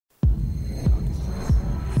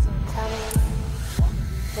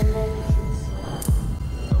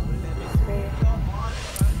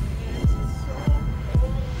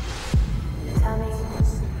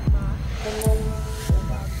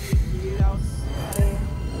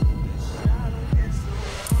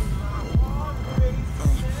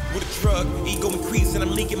ego increasing,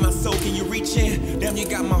 I'm leaking my soul. Can you reach in? Damn, you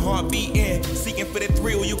got my heart beating. Seeking for the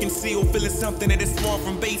thrill you can seal, feeling something that is far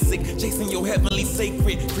from basic. Chasing your heavenly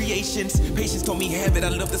sacred creations. Patience told me have it. I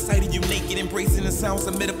love the sight of you naked, embracing the sounds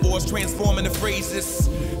of metaphors, transforming the phrases.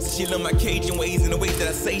 She love my Cajun ways and the way that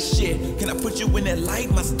I say shit. Can I put you in that light,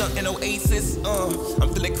 my stunt and oasis?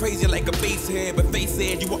 I'm feeling crazy like a bass head, but face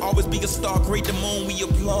said you will always be a star. Create the moon, we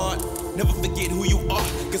applaud. Never forget who you are,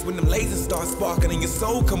 cause when them lasers start sparking and your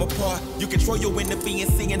soul come apart, you control your inner being,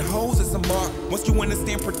 seeing hoes as a mark. Once you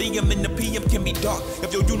understand per diem and the PM can be dark.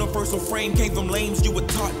 If your universal frame came from lames you were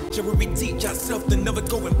taught, shall we teach yourself to never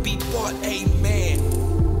go and be bought? Amen.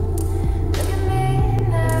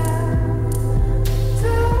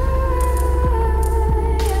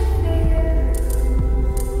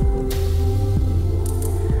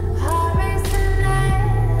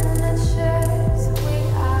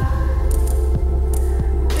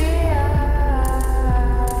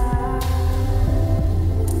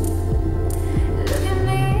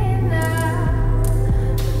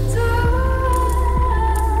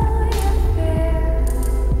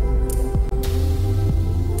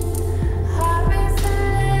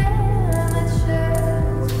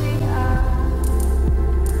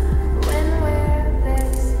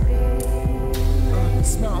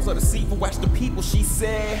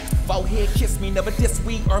 Never diss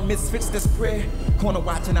we are misfits this prayer. Corner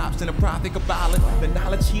watching option a prophet caballing. The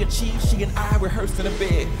knowledge he achieved, she and I rehearsed in the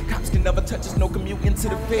bed. Cops can never touch us, no commute into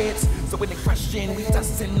the feds. So when they question, we start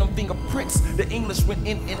sending them fingerprints. The English went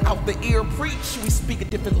in and out the ear preach. We speak a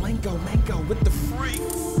different lingo, mango with the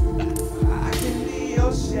freaks. I can be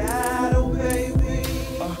your shadow, baby.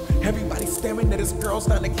 Everybody staring at his girls,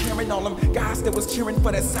 not caring. All them guys that was cheering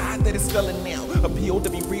for that side that is failing now. Appeal to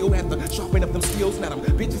be real, have to sharpen up them skills. Now them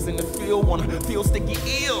bitches in the field wanna feel sticky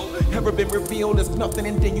ill. Ever been revealed, there's nothing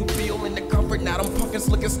and then you feel in the comfort. Now them pumpkins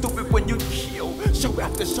looking stupid when you kill. Show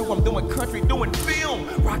after show, I'm doing country, doing film.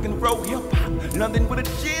 Rock and roll, hip hop, London with a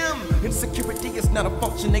gym. Insecurity is not a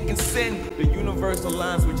function they can send. The universe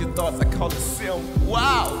aligns with your thoughts, I call it sim.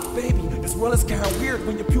 Wow, baby, this world is kinda weird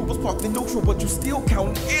when your pupils parked in neutral, but you still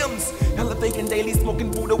counting M's. Elevating daily,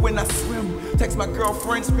 smoking Buddha when I swim. Text my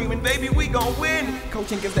girlfriend screaming, baby, we gon' win.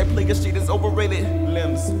 Coaching cause that player shit is overrated.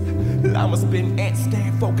 Limbs, I'ma spin ants,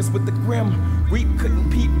 staying focused with the grim. Reap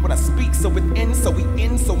couldn't peep when I speak, so it ends, so we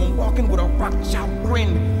end. So I'm walking with a rock child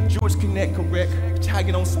grin. Jewish connect, correct,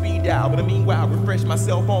 tagging on speed dial. But meanwhile, refresh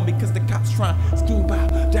myself on because the cops trying scheme bow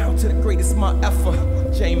down to the greatest my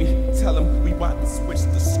effort. Jamie, tell him we want to switch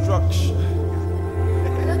the structure.